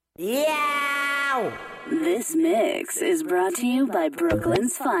Yeah! This mix is brought to you by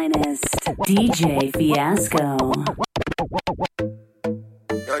Brooklyn's finest, DJ Fiasco.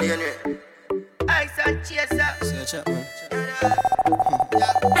 Yo, Henry. Ice and chaser. See a chat, man.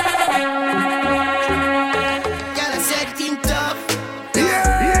 Girl, I said it in tough.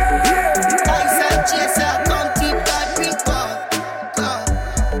 Ice and chaser. Come keep that drink up.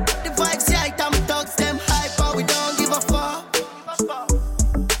 The vibes right, I'm thugs, them hyper. We don't give a fuck.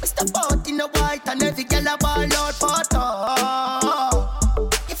 We step out in the white and every girl a ball out for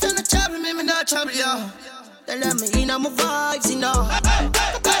talk. If you're not trouble me, me not trouble you. They let me in on my vibes, you know.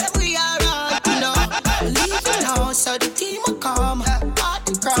 Gotta be alright, you know. Leave it now, so the team will come.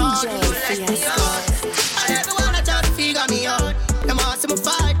 Party crowd. DJ Fiasco. I never wanna try to figure me out. Them ask me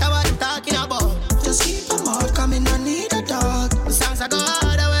fight, I what I'm talking about. Just keep them out, coming, I need a dog. The songs I go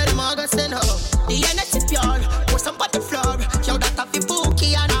harder where them all go send up. The energy pure, pour some on the floor. Yo, that have the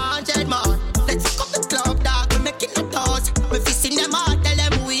bookie and 100 more. Let's fuck up the club, dog, we making the toast. We fisting them out, tell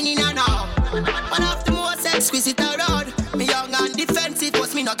them winning and all. One of the most exquisite around. Me young and defensive,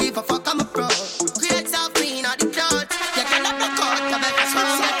 but me not give a fuck, I'm a pro. Creates out clean on the clothes. You can have a coat, I bet that's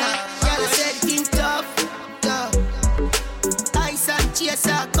wrong. Girl, I said it in tough, yeah. Ice and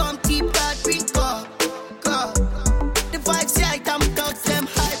chaser, come keep that drink up, go. The vibes right, I'm thugs, them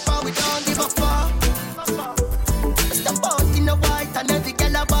hyper, we don't give a fuck. We step out in the white and every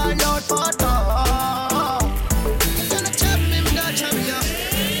girl a ball out for talk. If you're not trouble me, me not trouble you.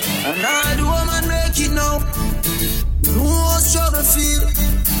 And all the woman make it now. Know how struggle feel.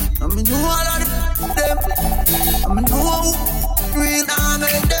 I mean, know all of them. I mean, know how real. I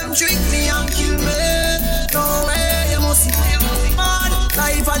make them trick me and kill me. No way, you must see man.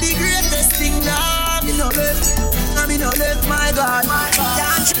 Life are the greatest thing that me no left. I me no left, my God.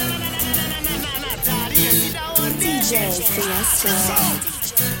 DJ Fiasco.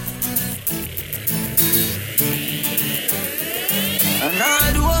 And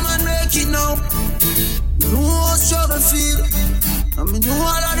all the woman make it now. Know how struggle feel. I mean, know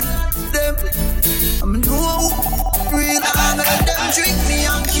all of them. I mean, know how real. I make them trick me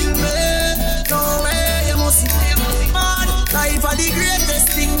and kill me. No way, you must see man. Life are the greatest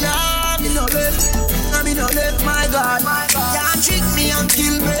thing that me no left. I me no left, my God. Can't trick me and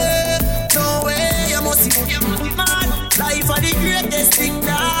kill me. No way, you must see man. Life are the greatest thing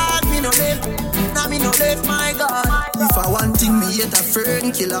that me no left. I me no left, my God. If I want thing, me hate a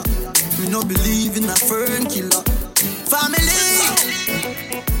fern killer. Me no believe in a fern killer. Family,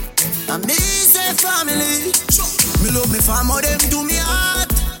 and me say family. Me love me family, them do me heart.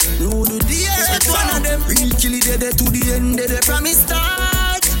 Me who do the hate one of them. Real kill it dead to the end, they from me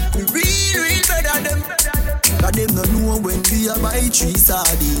start. Me real better them. Cause them no know when we a buy 3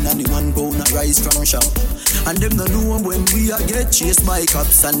 sardines and the 1 pound a rice from shop. And them no know when we a get chased by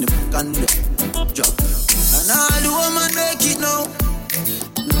cops and them can drop. And all the woman make it now.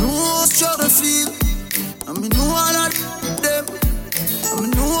 Me know how struggle feel. And me know all of them. And me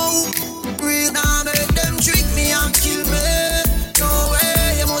know how real. I make them trick me and kill me. No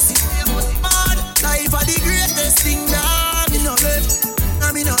way, you must see mad. Life are the greatest thing that me no left.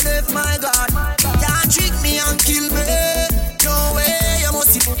 And me no left, my God. Can't trick me and kill me. No way, you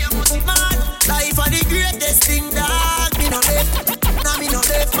must see mad. Life are the greatest thing that me no left. And me no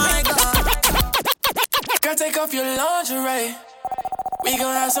left, my God. Girl, take off your lingerie. We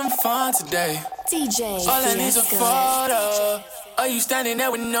gon' have some fun today. DJ All I need's a photo. Are you standing there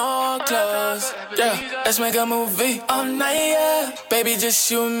with no clothes? Yeah, let's make a movie all night, yeah. Baby,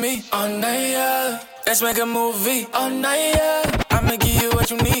 just you and me all night, yeah. Let's make a movie all night, yeah. I'ma give you what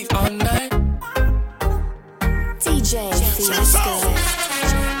you need all night. DJ Fiasco.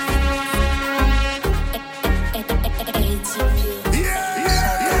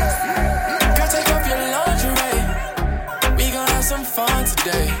 Girl, take off your lingerie. We gon' have some fun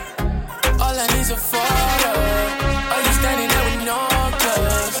today. All I need's a photo. Are you standing there with no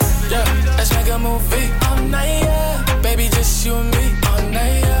clothes? Yeah, let's make a movie all night, yeah. Baby, just you and me all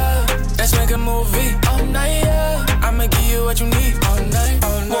night, yeah. Let's make a movie all night, yeah. I'ma give you what you need all night,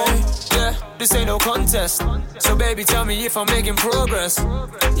 all night. Yeah, this ain't no contest. So baby, tell me if I'm making progress.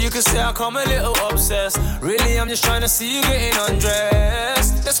 You can say I come a little obsessed. Really, I'm just trying to see you getting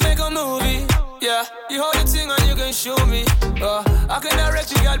undressed. Let's make a movie. Yeah, you hold the thing and you can show me. I can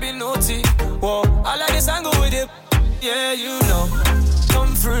direct you, gotta be naughty. Whoa, I like this angle with it. Yeah, you know.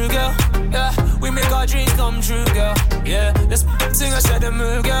 Come through, girl. Yeah, we make our dreams come true, girl. Yeah, this thing I said to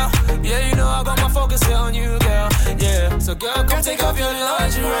move, girl. Yeah, you know I got my focus here on you, girl. Yeah, so girl, come take off your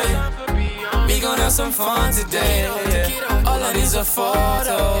lingerie. We gon' have some fun today. Yeah. All I need's a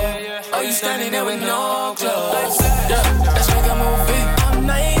photo. Are you standing there with no clothes? Yeah, let's make a movie all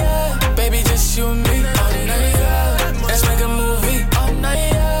night, yeah.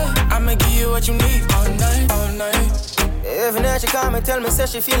 me tell me say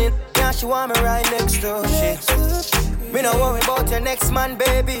she feeling, yeah, she want me right next to she. Me no worry about your next man,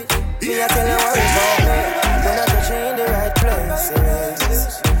 baby. Me I tell you worry about me. When I touch you in the right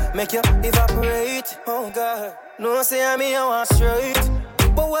places, make you evaporate. Oh God, no say I'm me, I want straight.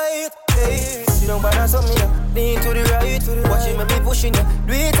 But wait, hey, you don't bother something, lean to the right. Watching me be pushing you,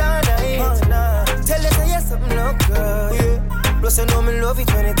 do it all night. Tell you say yes, something look good. Yeah. Plus I know me love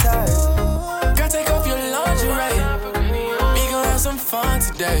it when it's tight. Girl, take off your lingerie. We gon' have some fun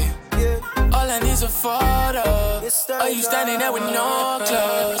today. All I need's a photo. Are you standing there with no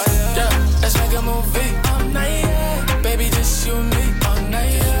clothes? Yeah, let's make a movie all night. Yeah. Baby, just you and me all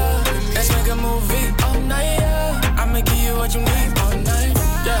night. Yeah. Let's make a movie all night. Yeah. I'ma give you what you need all night.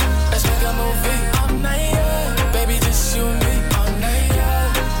 Yeah, let's make a movie all night. Yeah. Baby, just you and me all night.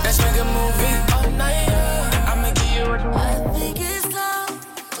 Yeah. Let's make a movie all night. Yeah. I'ma give you what you need. I think it's time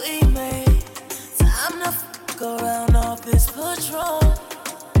we made time to go around off this patrol.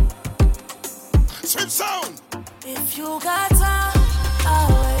 Swim sound. If you got time, I'll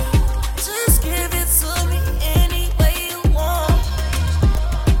wait. Just give it to me any way you want.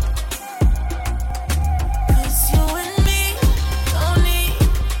 'Cause you and me don't need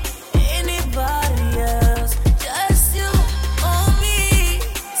anybody else. Just you on me.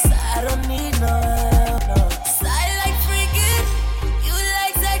 So I don't need no help, no. So I like freaking. You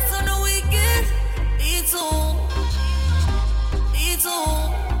like sex on the weekend. Me too. Me too.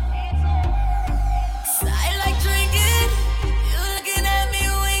 I like drinking, you looking at me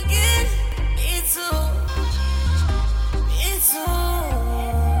winking. Me too, me too.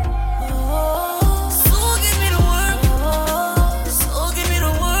 Oh, so give me the work, so give me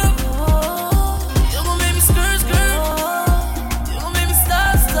the work. You gon' make me skirt, skirt. You gon' make me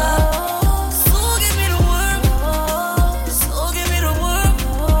stop, stop. So give me the work, so give me the work.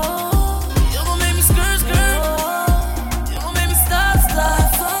 You gon' make me skirt, skirt. You gon' make me stop, stop.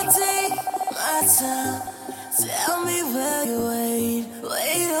 So take my time. Tell me where you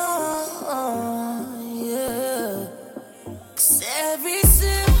wait on, yeah. 'Cause every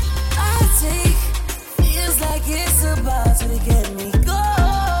sip I take feels like it's about to get me going.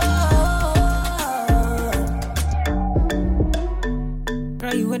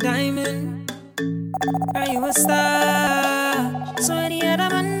 Girl, you a diamond, girl, you a star. So any other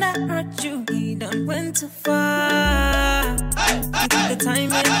man that hurt you, he done went too far. You took the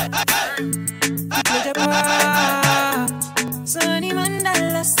timing. So any man that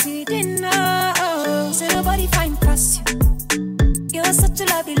lost you didn't know. Say nobody find past you. You're such a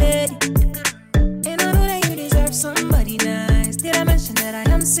lovely lady, and I know that you deserve somebody nice. Did I mention that I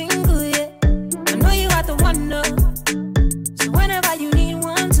am single yet? I know you are the one, no. So whenever you need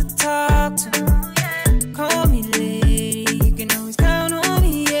one to talk to, call me lady. You can always count on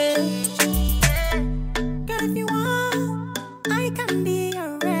me, yeah. Girl, if you want, I can be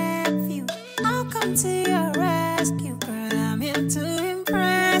your refuge. I'll come to your rescue, girl. I'm here to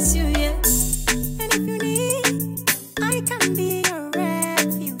impress you, yeah. And if you need, I can be your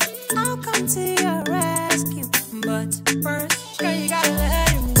refuge. I'll come to your rescue. But first, girl, you gotta let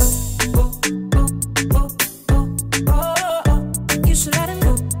him go. You should let him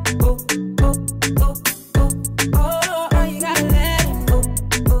go. You gotta let him go.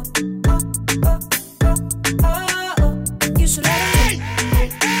 You should let him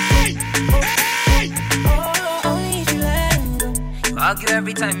go. Argue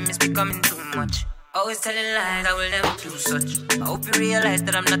every time, it's becoming too much. Always telling lies, I will never do such. I hope you realize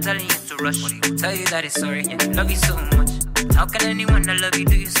that I'm not telling you to rush. Tell you that it's sorry, yeah, love you so much. How can anyone that love you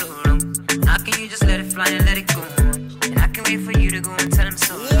do you so wrong? How can you just let it fly and let it go? And I can wait for you to go and tell him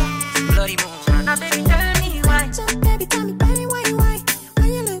so. It's bloody moon. Now baby, tell me why. So baby, tell me why. Why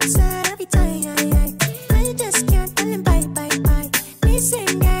you look sad every time? I just can't tell him bye. Me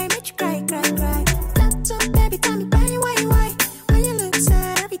sing, I make you cry. So baby, tell me why. Why you look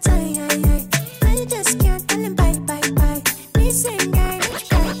sad every time? I just can't tell him bye. Me sing, I make you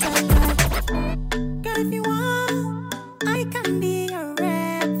cry. Girl, if you want, I can be your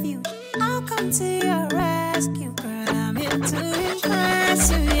refuge. I'll come to your rescue, girl. I'm here to impress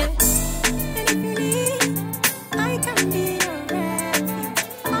you, yeah. And if you need, I can be your refuge.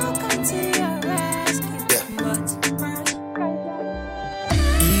 I'll come to your rescue, but first,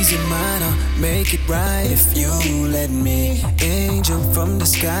 Easy minor, make it right if you let me. Angel from the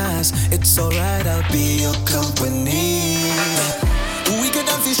skies, it's alright, I'll be your company. We could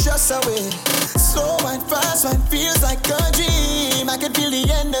have the stress away. Slow and fast, one feels like a dream. I can feel the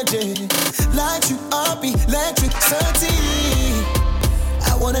energy, light you up, electricity.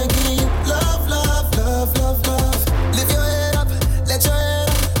 I wanna give you love. Lift your head up, let your head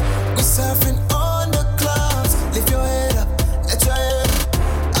up. We're surfing on the clouds. Lift your head up, let your head up.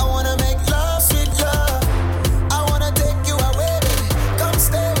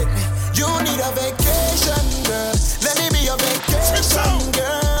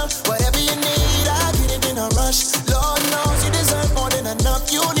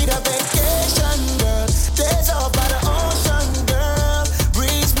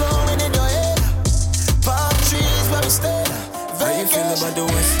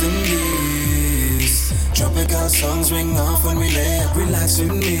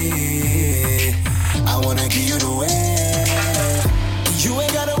 in me. I wanna give you the way. You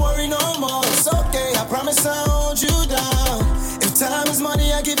ain't gotta worry no more. It's okay, I promise I'll hold you down. If time is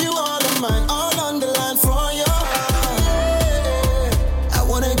money, I give you all of mine. All on the line for your heart. I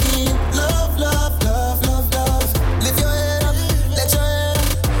wanna give you love, love, love, love, love. Lift your head up, let your head up.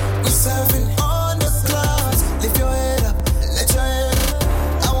 We serving on the clouds. Lift your head up, let your head up.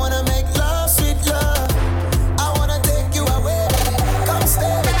 I wanna make love, sweet love. I wanna take you away. Come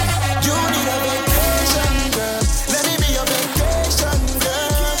stay with me. You need a vacation, girl. Let me be your vacation,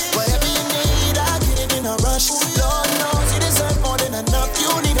 girl. Whatever you need, I get it in a rush. Lord knows you deserve more than enough.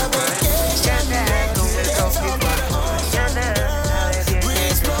 You need a vacation, girl. Get some of the ocean,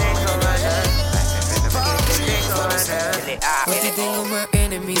 breeze blowing in your hair. Palm trees on the sand. Hoy tengo más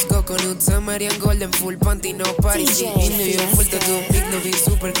enemies, Coconut, Samarian, Golden, Full Panty, no Paris. In New York, full tattoo, Big Novi,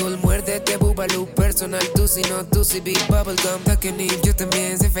 super cool. Muérdete, Boobaloo, personal, tú si no, tú si big bubblegum. Takenip, yo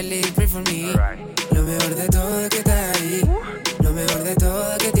también soy feliz, pray for me. Lo mejor de todo es que estás ahí. Lo mejor de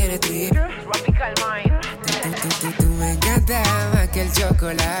todo es que tienes trip. Tú me encanta más que el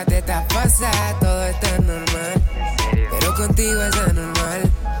chocolate. Estás pasada, todo está normal. Pero contigo es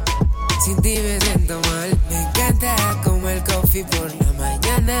anormal. Sin ti me siento mal. Me encanta como el coffee por la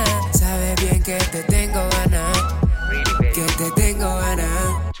mañana. Sabes bien que te tengo ganas. Que te tengo ganas.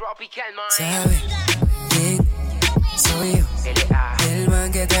 Sabes quién soy yo. El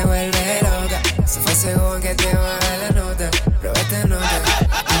man que te vuelve loca. Se fue según que te baja la nota. Prueba esta nota.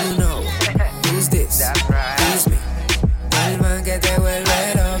 You know who's this? Who's me? El man que te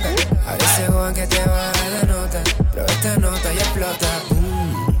vuelve loca. Ahora según que te baja la nota. Prueba esta nota y explota.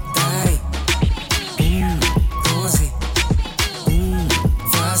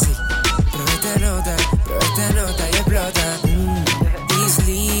 Fácil. Prueba esta nota y explota. This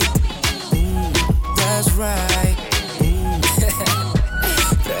lead. That's right.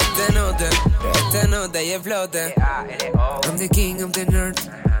 Prueba esta nota y explota. I'm the king of the nerd.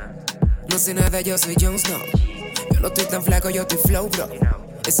 No sé nada, yo soy Jon Snow. Yo no estoy tan flaco, yo estoy flow, bro.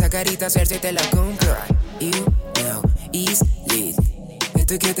 Esa carita Cersei te la compro. You know, is lit.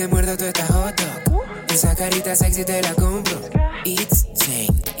 Estoy que te muerdo, tú estás hot dog. Esa carita sexy te la compro. It's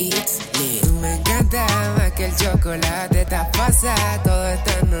sane, it's lit. Tú me encanta más que el chocolate. Estás pasada, todo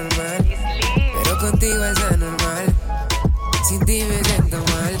está normal. Pero contigo es anormal. Sin ti me siento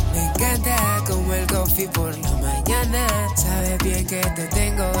mal. Me encanta como el coffee por la mañana. Sabes bien que te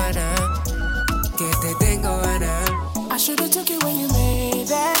tengo ganas. Que te tengo ganas. I should've took it when you made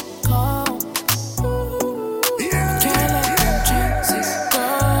that call. Can't let them chances go.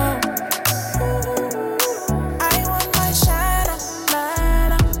 I want my shine up,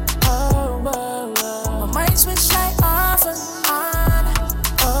 light up. Oh, oh, oh. My mind switch right off and on.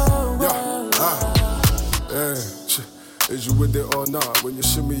 Oh, oh, oh. Is you with it or not? When you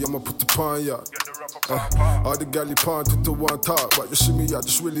see me, I'ma put the pawn ya. All the galley pawn to the one talk, but you see me, I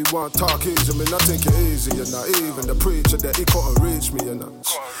just really want talk easy. I mean, I think it easy, you know. Even the preacher that he couldn't reach me, you know.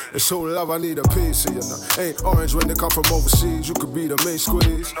 It's so love, I need a piece of, you know. Ain't orange when they come from overseas. You could be the main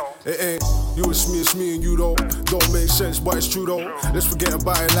squeeze. It ain't you, it's me and you though. Don't make sense, but it's true though. Let's forget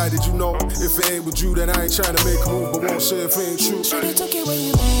about it, like did you know? If it ain't with you, then I ain't trying to make a move, but won't say if it ain't true. Should've took it when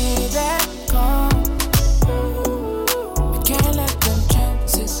you made that call. Can't let them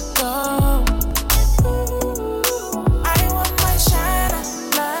chances go. I want my shine up,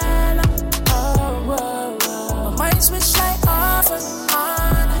 light up. Oh, oh, oh. My mind switch right off and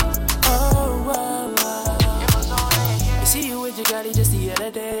on. Oh, oh, oh. I see you with your girlie just the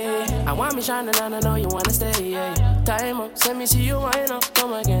other day. I want me shining and I know you wanna stay. Yeah. Time up, send me see you wind up.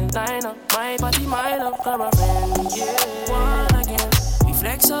 Come again, line up. My party, my love, come a friend. Yeah, one again.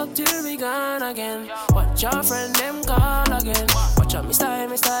 Flex up till we gone again. Watch your friend them call again. Watch out me style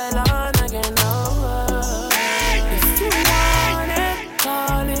on again. Oh, if you want it,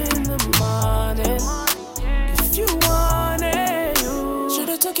 call in the morning. If you want it, you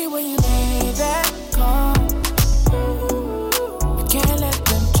should've took it when you made that call. You can't let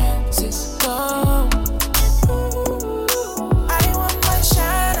them chances go. I want my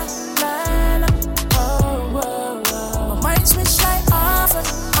shine up, light up. Oh, oh, oh. My mind switch right off and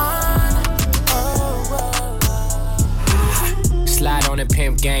on. Oh, oh, oh. Slide on the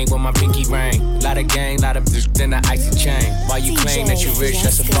pimp gang with my pinky ring. Lot of gang, lot of bitch, then the icy chain. Why you claim that you rich,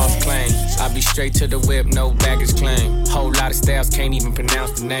 that's a false claim. I be straight to the whip, no baggage claim. Whole lot of styles, can't even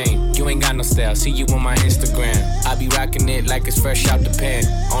pronounce the name. You ain't got no style, see you on my Instagram. I be rocking it like it's fresh out the pan.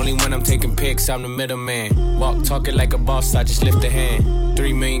 Only when I'm taking pics, I'm the middleman. Walk talking like a boss, I just lift a hand.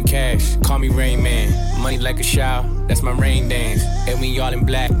 3 million cash, call me Rain Man. Money like a shower, that's my rain dance. And we all in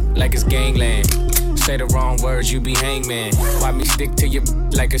black, like it's gangland. Say the wrong words, you be hangman. Why me stick to you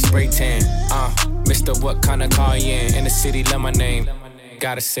like a spray tan? Mister, what kind of car you in the city, love my name.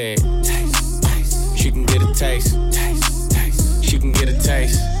 Gotta say it. Taste, taste. She can get a taste. Taste, taste. She can get a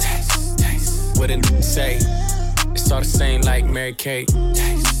taste. Taste, taste. What it say? It's all the same like Mary Kate.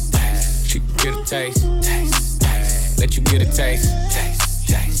 Taste, taste. She can get a taste. Taste, taste. Let you get a taste. Taste,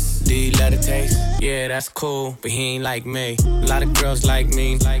 taste. Do you love the taste? Yeah, that's cool, but he ain't like me. A lot of girls like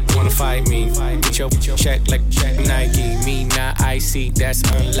me, wanna fight me. Get your check like Nike. Me not icy, that's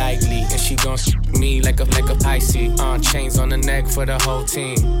unlikely. And she gon' me like a Pisces. Chains on the neck for the whole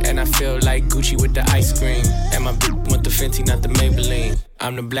team. And I feel like Gucci with the ice cream. And my bitch want the Fenty, not the Maybelline.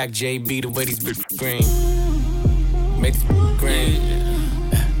 I'm the black JB, the way these bitch green. Make this green.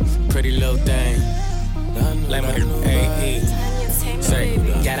 Pretty little thing. Like my AE. Say,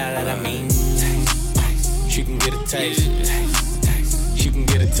 got out of that mean. She can get a taste. She can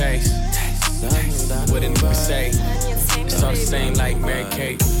get a taste. What it say? It's all the same like Mary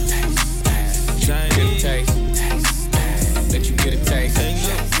Kate. She can get a taste. Let you get a taste.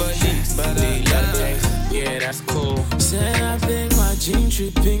 Yeah, that's cool. Said I think my jean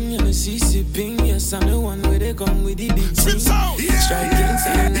tripping and the CC ping. Yes, I'm the one where they come with the big team. Striking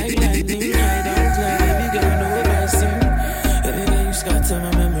sound like lightning. I don't play, baby girl, know what I sing. Every day you scatter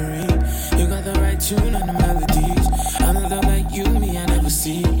my memory. You got the right tune and the melodies. Another like you, me, I never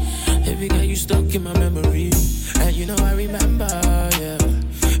see. Every guy you stuck in my memory. And you know I remember, yeah.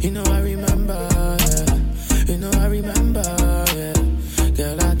 You know I remember, yeah. You know I remember, yeah.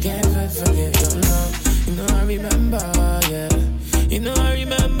 Girl, I can't forget your love. You know I remember, yeah. You know I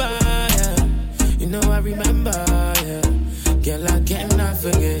remember, yeah. You know I remember, yeah. Girl, I cannot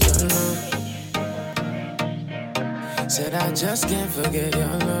forget your love. Said I just can't forget your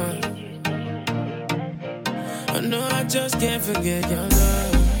love. Oh no, I just can't forget your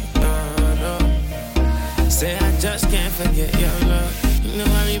love. No. Say I just can't forget your love. You know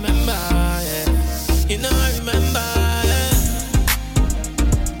I remember, yeah. You know I remember, yeah.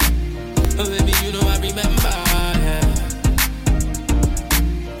 Oh baby, you know I remember, yeah.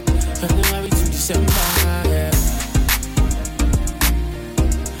 January to December, yeah.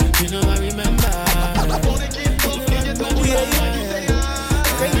 You know I remember.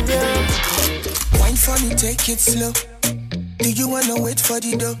 Wine for me, take it slow. Do you wanna wait for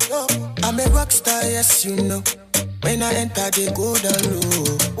the door? I'm a rock star, yes you know. When I enter, they go down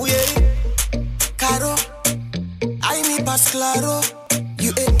low. Oh yeah, Caro, I me pass claro.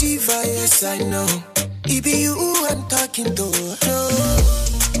 You a diva, yes I know. It be you I'm talking to. No.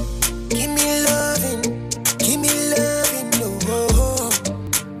 Give me loving, no.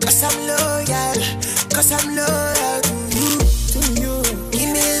 Cause I'm loyal to you. Give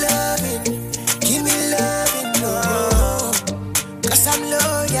me loving, no. Cause I'm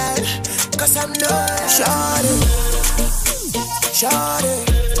loyal.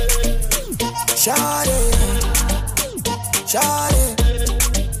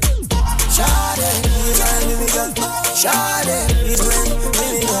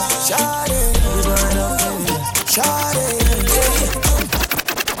 Shawty.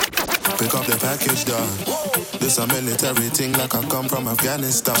 Pick up the package, dog. This a military thing like I come from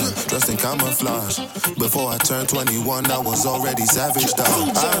Afghanistan. Dressed in camouflage. Before I turned 21, I was already savage, dog.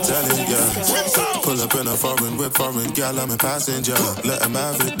 I tell it, yeah. Pull up in a foreign whip, foreign gal, I'm a passenger. Let him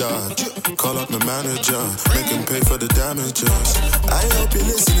have it, dog. Call up the manager, make him pay for the damages. I hope you're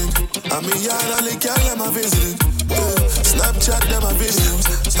listening. I mean, y'all only gal, am I visiting? Snapchat, them my videos.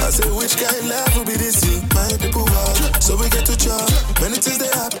 I say, which kind life will be this year? My people walk, so we get to chop. Many things they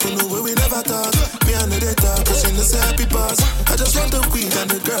happen, the way we never talk. Me and the talk, cause in the happy pass. I just want the queen and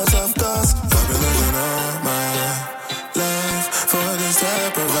the girls, of course. I've been living all my life for this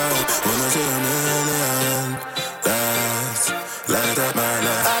type of vibe. Wanna see a million lights, light up my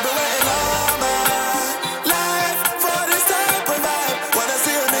life. I've been waiting all my life for this type of vibe. Wanna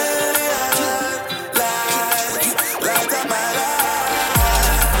see a million lights, light up my life.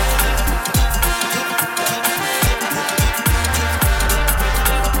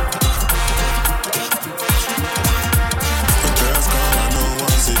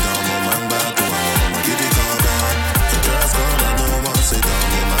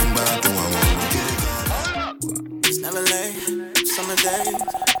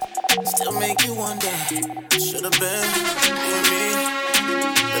 Still make you wonder, should've been you and me,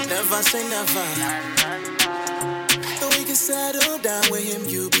 but never say never. But we can settle down with him,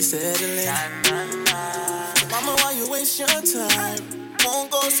 you be settling. Mama, why you waste your time?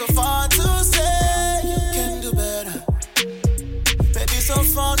 Won't go so far to say you can do better. Baby, so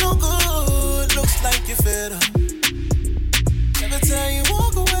far no good, looks like you fed up. Every time you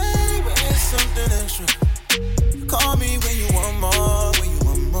walk away with something extra.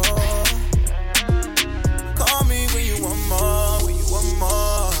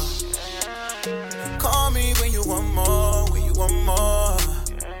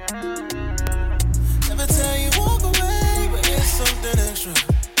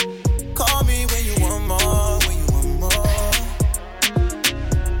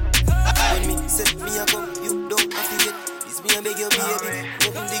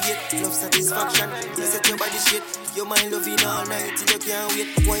 enough satisfaction. You set your body straight, your mind loving all night till you can't wait.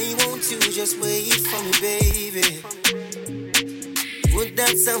 Why won't you just wait for me, baby? Put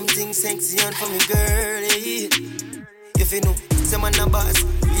that something sexy on for me, girlie. If you know, some man a boss,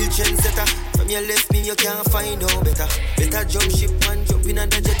 real trendsetter. From your left me, you can't find no better. Better jump ship and jump in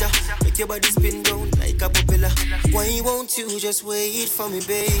the jetta. Make your body spin down like a propeller. Why won't you just wait for me,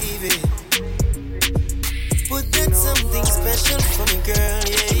 baby? Put that something special for me, girl,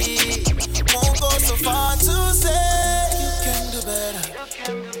 yeah. Won't go so far to say you can do better.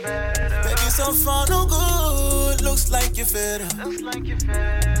 Baby, so far no good. Looks like you're fed up. Every time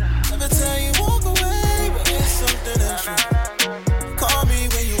you walk away, but it's something extra. Call me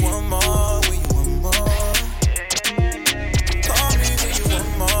when you want more, when you want more. Call me when you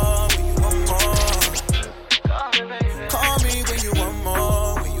want more, when you want more. Call me when you want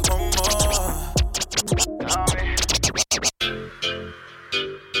more, when you want more.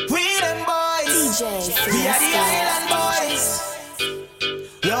 We them boys, we are the island boys.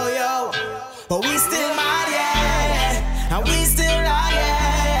 Yo, yo, but we still mad, yeah. And we still ride,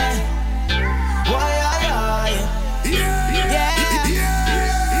 yeah. Why, yeah.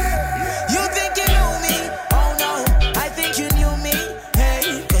 You think you knew me? Oh no, I think you knew me. Hey,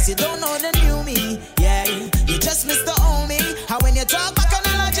 cause you don't know the new me. Yeah, you just missed the old me. How when you talk back on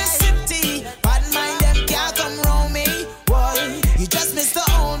electricity, bad mind them can't come round me. Boy, you just missed the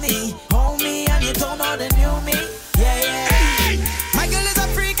old me. Old me and you don't know the new me. Yeah, yeah. My girl is a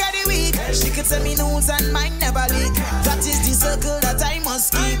freak of the week. She could send me news and mine never leak. That is the circle that I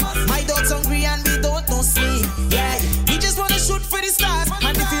must keep. My dog's hungry and we don't know sleep. Yeah, we just wanna shoot for the stars.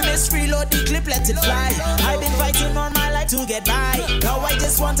 And if you miss, reload the clip, let it fly. I've been fighting all my life to get by. Now I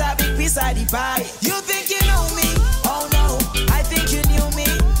just want a big piece of the pie. You think you know me? Oh no, I think you knew me.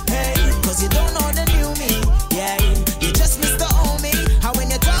 Hey, cause you don't know the new me. Yeah, you just missed the old me. How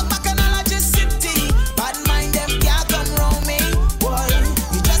when you talk back on electricity, bad mind them can't come round me. Boy,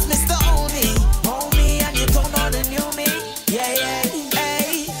 you just missed the old me. Old me and you don't know the new me. Yeah, yeah,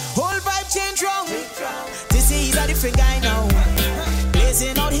 hey, whole vibe change wrong. This is a different guy now.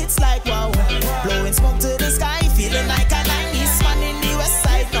 Blazing out hits like wow. Blowing smoke to the sky, feeling like a 90s man in the west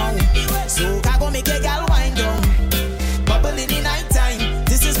side now. So I go make a gal wind down. Bubble in the night time,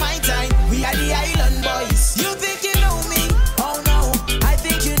 this is my time. We are the island boys. You think you know me? Oh no, I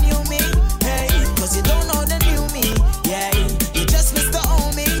think you knew me. Hey, cause you don't know the new me. Yeah, you just missed the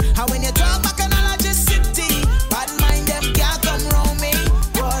old me. How when you talk back on electricity, bad mind them can't come round me.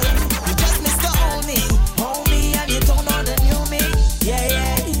 Boy, you just missed the old me. Old me and you don't know the new me. Yeah,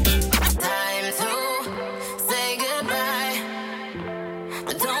 yeah. Time to say goodbye,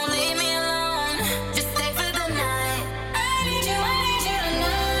 but don't leave me alone. Just stay for the night. I need you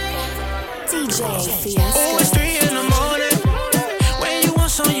tonight. DJ Fiasco. Oh, it's 3 in the morning. When you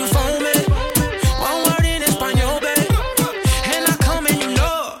want some, you phone me. One word in Espanol, babe. And I come and you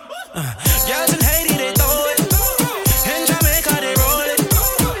know. Girls in Haiti, they throw it. In Jamaica, they roll it.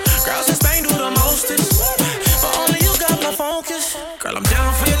 Girls in Spain do the mostest. But only you got my focus. Girl, I'm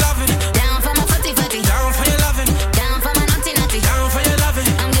down for your loving. Down for my footy footy. Down for your loving. Down for my naughty naughty. Down for your loving.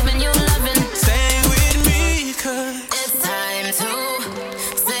 I'm giving you loving. Stay with me, cause It's time to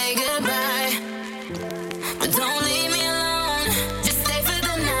say goodbye, but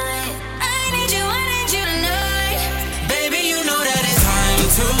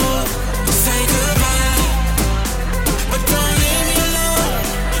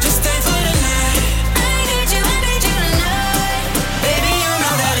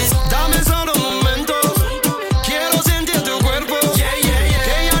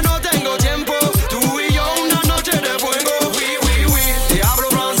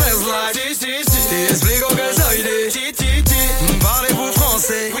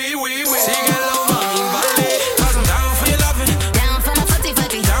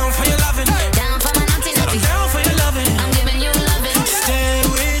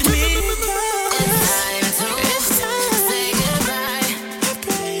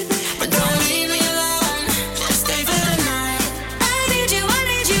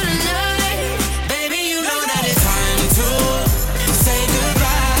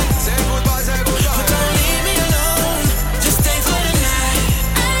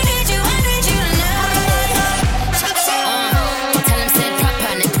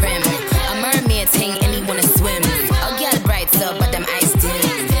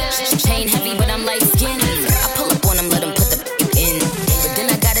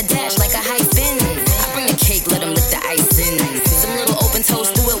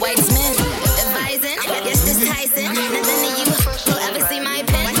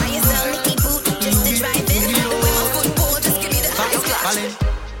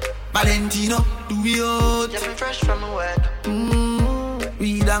do it out. Yeah, me fresh from my work.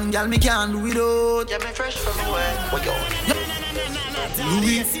 Weed and gal, me can't do without. Yeah, me fresh from my work. What yo?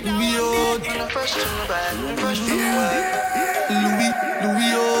 Louis, do it out. I'm fresh from my bag. I'm fresh from my work.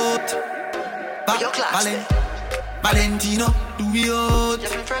 Louis out. Your class. Valentino, do it out.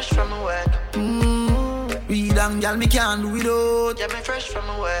 Yeah, me fresh from my work. Weed and gal, me can't do without. Yeah, me fresh from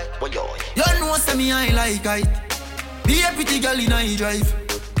my work. What yo? You know say me I like it. Be a pretty girl in a drive.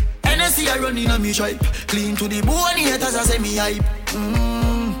 NSC I run in a me tribe. Clean to the bone, haters I say me hype.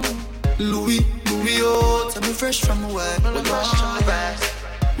 Louis out. Yeah, me fresh from my work. I'm fresh from my bag.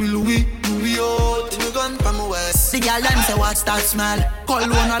 Louis out. Me gun from my west. The girl them say what's that smell? Call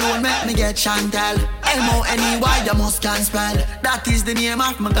one alone make me get Chantel. M-O-N-E-Y you must can spell. That is the name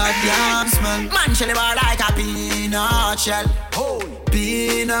of my goddamn smell. Man she live like a peanut shell.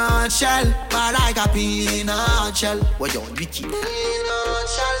 Peanut shell, but like a peanut shell. What you wicked? Peanut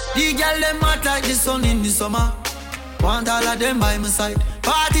shell. The girl them hot like the sun in the summer. Want all of them by my side.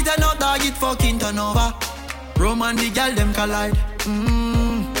 Party turn up, dog it fucking turn over. Rum and the girl them collide.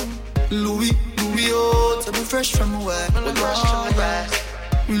 Louis out. So me fresh from my work. I'm fresh from my bag.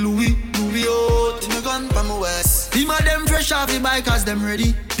 Louis out. Me gun from my west. Him a them fresh off the bike as them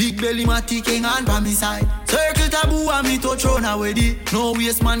ready. Big belly matty king on pa me side. Circle taboo and me touch on already. No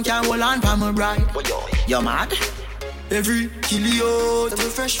waste man can hold on pa my bride. You mad? Every kill you out. So me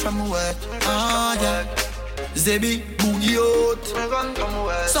fresh from my work. Yeah. Zebi boogie out. Me gun from my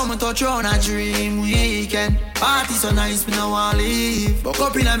west. Someone touch on a dream weekend. Party so nice me no want leave. Buck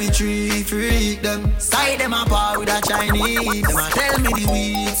up in a me tree freak them. Side them apart with a Chinese. Them a tell me the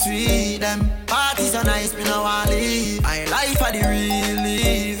weed sweet them. Party so nice me no want leave. I life a the real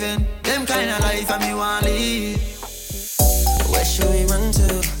living. Them kind of life a me want live. Where should we run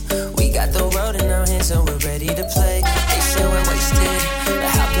to? We got the world in our hands so we're ready to play. They say we're wasted, but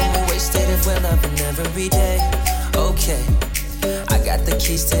how can we waste it if we're loving every day? Okay, I got the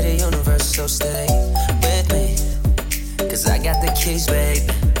keys to the universe, so stay with me, cause I got the keys, babe.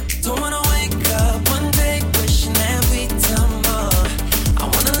 Don't wanna wake up one day wishing that we'd done more. I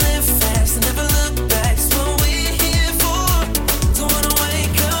wanna live fast and never look back, that's what we're here for. Don't wanna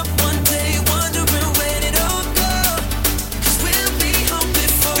wake up one day wondering where did it all go, cause we'll be home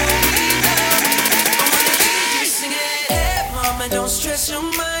before we know. I wanna hear you sing it. Hey mama, don't stress your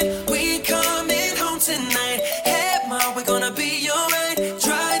mind, we coming home tonight. Hey mama, we're gonna be alright.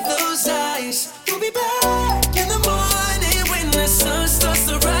 Dry those eyes, we'll be back in the morning when the sun starts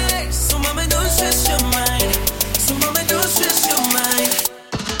to rise. So mama, don't stress your mind. So mama, don't stress your mind.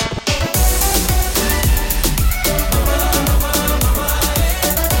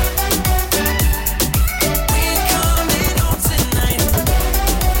 We coming home tonight.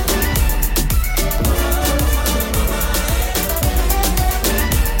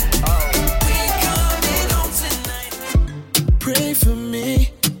 We coming home tonight. Pray for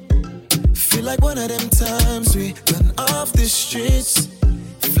me. Feel like one of them times we run off the streets.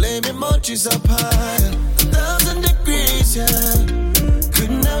 Flame emojis up high, 1,000 degrees, yeah.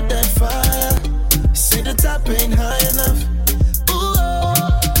 Couldn't out that fire. Say the top ain't high enough. Ooh,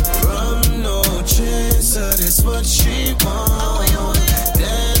 rum no chaser, that's what she want.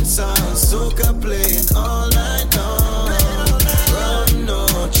 Dance on, soca playing all night long. Rum no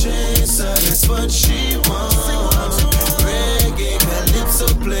chaser, that's what she want. Reggae, calypso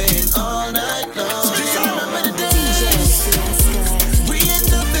playing all night long. Do you remember the days? We ain't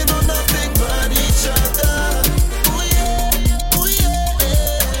nothing on nothing but each other. Ooh yeah, ooh yeah.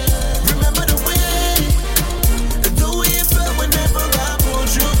 Remember the way it felt whenever I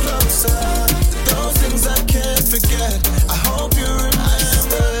pulled you closer. Those things I can't forget. I hope you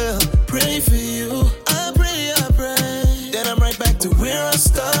remember. Pray for you. I pray. Then I'm right back to where I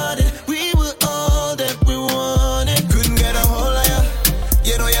started. We were all that we wanted. Couldn't get a hold of ya.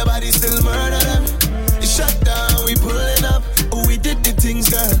 You know your body still murder them. You shut down, we pulling up. We did the things,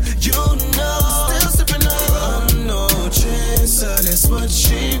 girl. You know. Still sipping on no chaser. That's what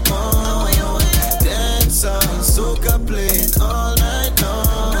she want. Dance on, soca playing all night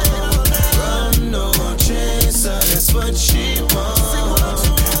long. Run no chaser. That's what she want.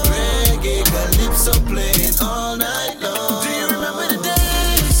 Reggae, calypso playing all night long. Do you remember the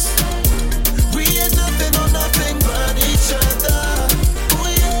days? We had nothing on nothing but each other. Ooh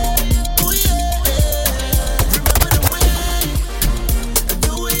yeah, ooh yeah. Remember the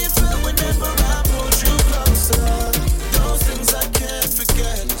way it felt whenever I pulled you closer. Those things I can't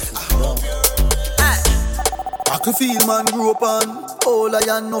forget. I hope you remember. I can feel man grew up on. All I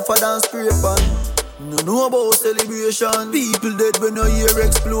am no for dance scrape on. No know about celebration. People dead when you hear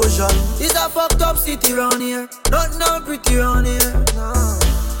explosion. It's a fucked up city round here. Not pretty round here.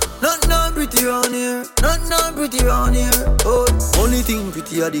 No. Nothing pretty round here. Nothing pretty round here. Oh, only thing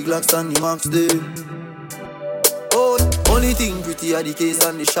pretty are the Glocks and the Max them. Oh, only thing pretty are the case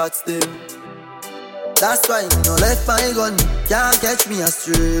and the shots them. That's why me no left my gun. Can't catch me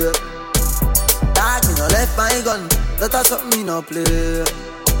astray. Dad, me no left my gun. That's something me no play.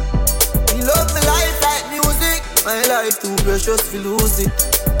 Me love my life like music. My life too precious to lose it.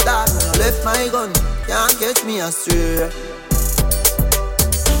 Dad, me no left my gun. Can't catch me astray.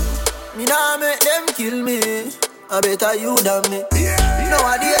 Me nah make them kill me. I better you than me.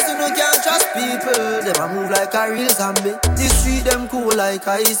 Nowadays you no can't trust people. Them a move like a real zombie. This street them cool like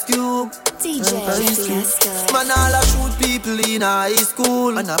Ice Cube. DJ Fiesta. Man all a shoot people in high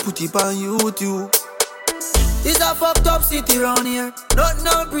school and I put it on YouTube. It's a fucked up city round here.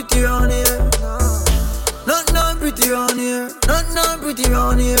 Nothing pretty round here. Nothing pretty round here. Nothing pretty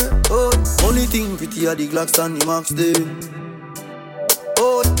round here. Oh, only thing pretty are the Glocks and the Max them.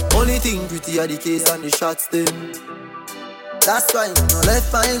 Oh, only thing pretty are the case and the shots them. That's why me no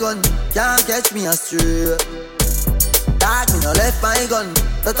left my gun. Can't catch me astray. Dad, me no left my gun.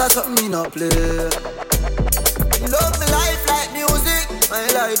 That's something me no play. Me love my life like music. My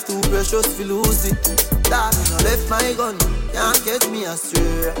life too precious to lose it. Dad, me no left my gun. Can't catch me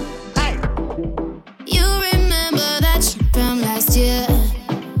astray. You remember that shit from last year?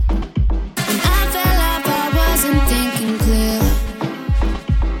 When I fell off, I wasn't thinking clear.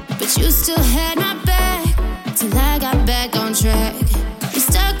 But you still had my back till I got back on track. You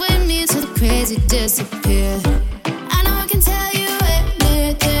stuck with me till the crazy disappeared. I know I can tell you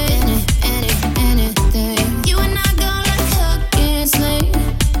anything. You and I go like hook and sling.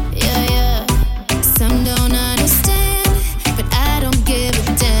 Yeah. Some don't understand, but I don't give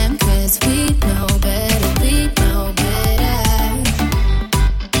a damn. 'Cause we know better, we know better.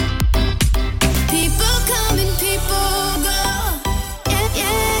 People come and people go.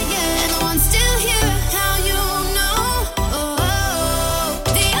 Yeah. And the ones still here, how you know?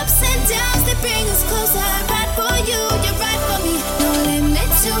 The ups and downs, they bring us closer. I ride for you, you're right for me. No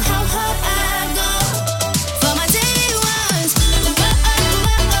limit to how hard I go. For my day ones. For my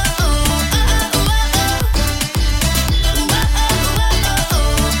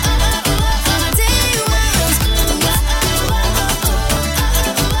day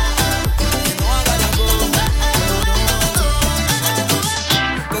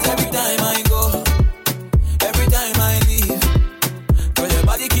Cause every time I go, every time I leave, girl, your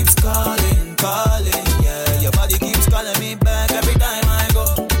body keeps calling, yeah. Your body keeps calling me back every time I go,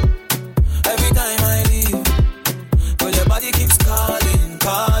 every time I leave, girl, your body keeps calling,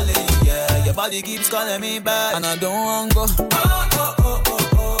 yeah. Your body keeps calling me back, and I don't want go.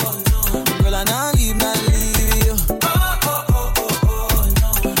 Girl, I not leave you.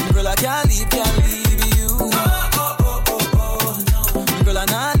 Girl, I can't leave you. Girl, I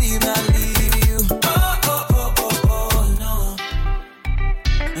not leave you.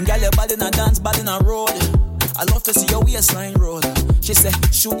 And girl, your body na dance, body na roll. I love to see your waistline roll. She said,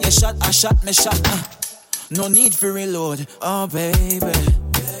 shoot your shot, I shot me shot. No need for reload. Oh baby,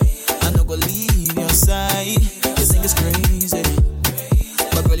 I no go leave your side. You think it's crazy,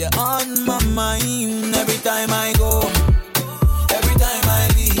 but girl, you're on my mind every time I go, every time I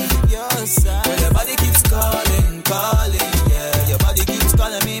leave your side. Girl, your body keeps calling, yeah. Your body keeps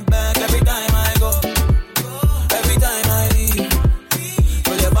calling me back every time I go, every time I leave.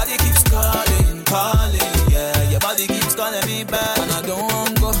 Girl, your body keeps calling, yeah. Your body keeps calling me back, and I don't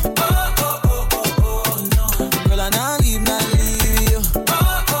want go. Girl, I not leave you.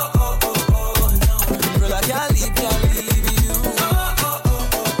 Girl, I can't leave you.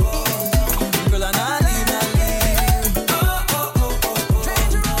 Girl, I not leave you.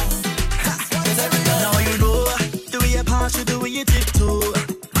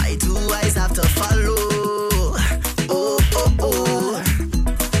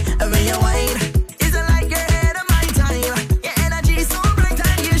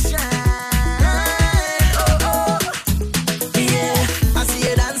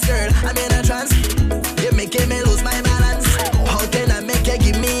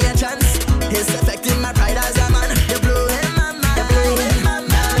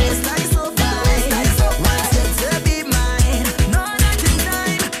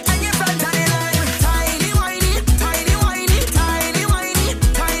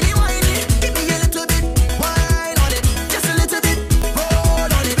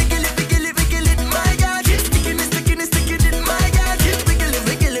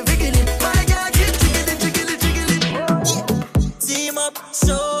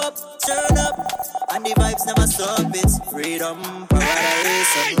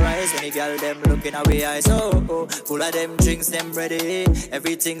 girl them looking away eyes. Oh, full of them drinks, them ready.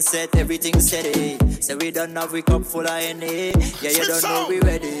 Everything set, everything steady. Say we don't have we cup full of any. Yeah, you don't know we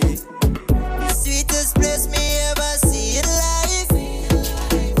ready. The sweetest place me ever see in life.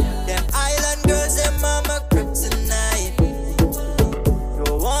 Them island girls, them mama kryptonite.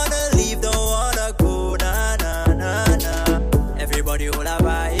 Don't wanna leave, don't wanna go, nah, nah, nah, nah. Everybody hold a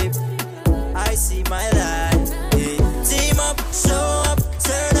vibe. I see my life. Yeah. Team up, show up,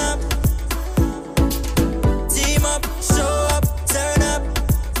 turn up. Team up, show up, turn up.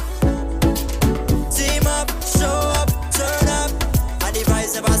 Team up, show up, turn up. And the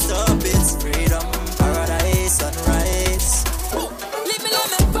vibes never stop. It's freedom, paradise, sunrise. Leave me let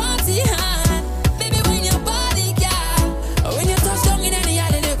me party hard. Baby, when your body girl. When you touch down in any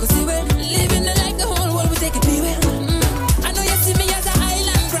island, you go see well. Living the like the whole world, we take it be well. I know you see me as an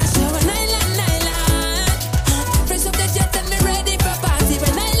island crasher, an island. Fresh up the jet and me ready for party,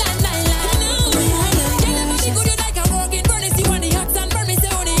 an island. Girl, your body good, you like a working furnace. You want the hot sun burn me,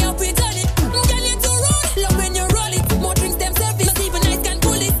 say only up we turn it. Girl, you too rude, love when you roll it. More drinks them service, not even nice can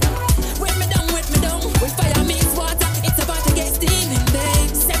pull it. Wet me down, with fire mix water. It's about to get steaming,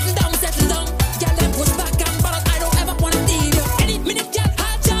 babe. Settle down. Girl, them push back and bounce. I don't ever wanna leave you. Any minute, girl,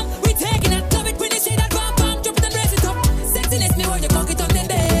 hot jump. We taking it, love it when you see that bump, bump. Drop it and raise it up. Sexiness me when you cock it on them,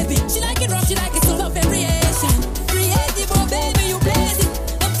 baby. She like it rough, she like it so love variation. Creative, oh baby, you blaze it.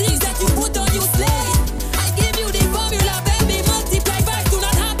 Them things that you put on, you slay it. I give you the formula, baby. Multiply vibes, do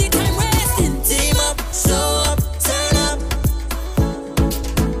not have the time wasting. Team up, show up, turn up.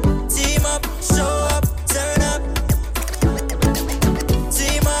 Team up, show up, turn up.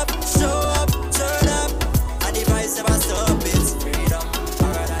 Team up, show up, turn up. And the vibes never stop. It's freedom,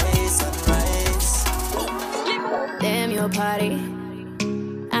 paradise, sunrise. Damn your party,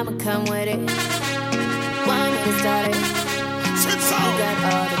 I'ma come with it. One minute started. You got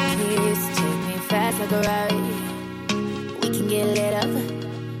all the keys, take me fast like a ride. We can get lit up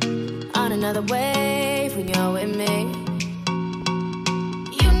on another wave when you're with me.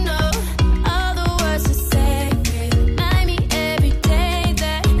 You know all the words to say. Remind me every day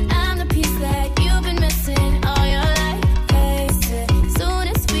that I'm the piece that you've been missing all your life. Face it, soon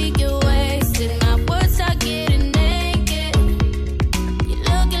as we get wasted, my words start getting naked. You're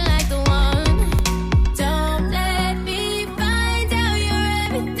looking like the one. Don't let me find out you're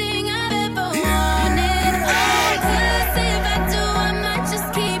everything I've ever wanted. Oh, 'cause if I do, I might just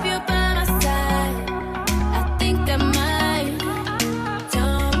keep you by my side. I think I might.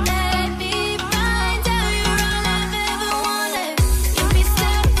 Don't let me find out you're all I've ever wanted. You be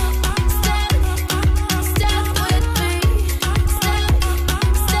stuck with me. Stuck with me. Stuck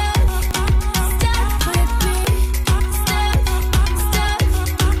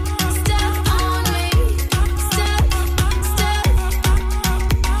on me. Stuck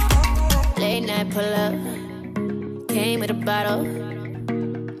Late night pull up, came with a bottle.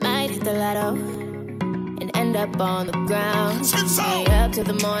 Might hit the lotto and end up on the ground. Stay up till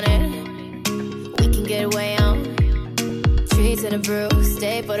the morning, we can get way on. Trees in a brew,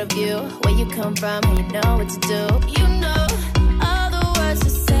 stay for the view. Where you come from, and you know what to do. You know all the words to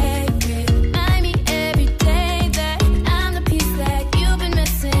say. Remind me every day that I'm the piece that you've been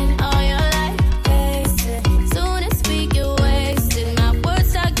missing all your life. Face it, soon as we get wasted, my words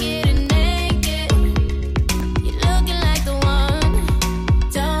start getting naked. You're looking like the one.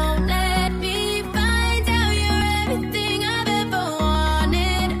 Don't let me find out you're everything I've ever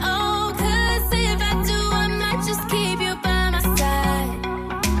wanted. Oh, 'cause if I do, I might just keep you by my side.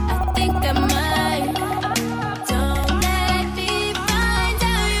 I think I might. Don't let me find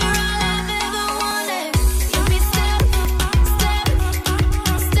out you're all I've ever wanted. You be stuck with me.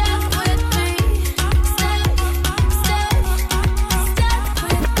 Stuck with me. Stuck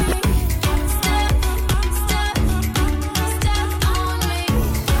on me.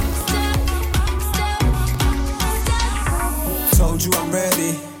 Told you I'm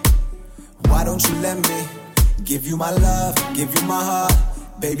ready. Why don't you let me give you my love, give you my heart,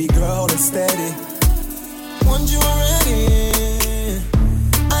 baby girl, hold it steady. Want you already?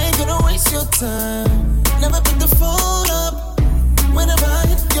 I ain't gonna waste your time. Never pick the phone up whenever I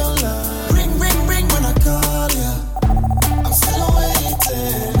hit your line. Ring, ring, ring when I call ya. I'm still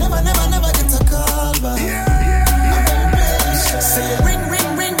waiting. Never get a call back. I've been patient. Say ring, ring,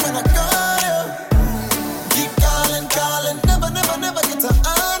 ring when I call ya. Keep calling, never get an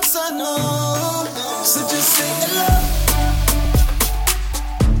answer, no. So just say hello.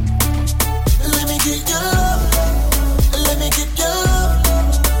 Let me get your love. Let me get your love.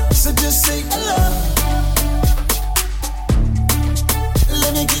 So just say hello.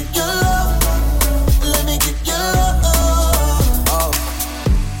 Let me get your love. Let me get your love. Oh,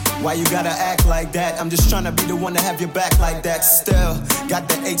 Why you gotta act like that? I'm just trying to be the one to have your back like that. Still, got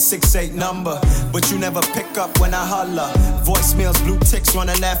the 868 number, but you never pick up when I holler. Voicemails, blue ticks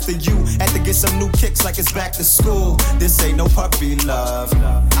running after you. Had to get some new kicks like it's back to school. This ain't no puppy love.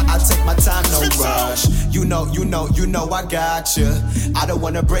 I take my time, no rush. You know, I got you. I don't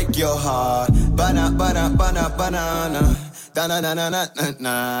wanna break your heart. Banana.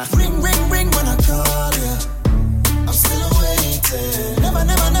 Da-na-na-na-na-na. Ring, ring, ring when I call you. I'm still waiting. Never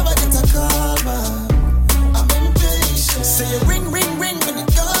get a call, man. I'm impatient. Say you ring, ring, ring when you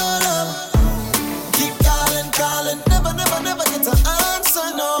call up. Keep calling. Never get an answer.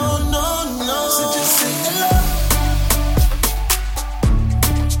 No. So just say hello.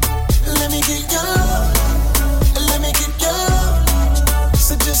 Let me get your love. Let me get your love.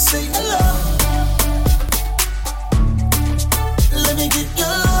 So just say hello. Let me get your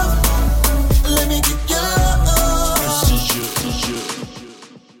love. Let me get your love.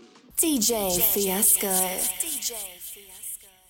 DJ Fiasco.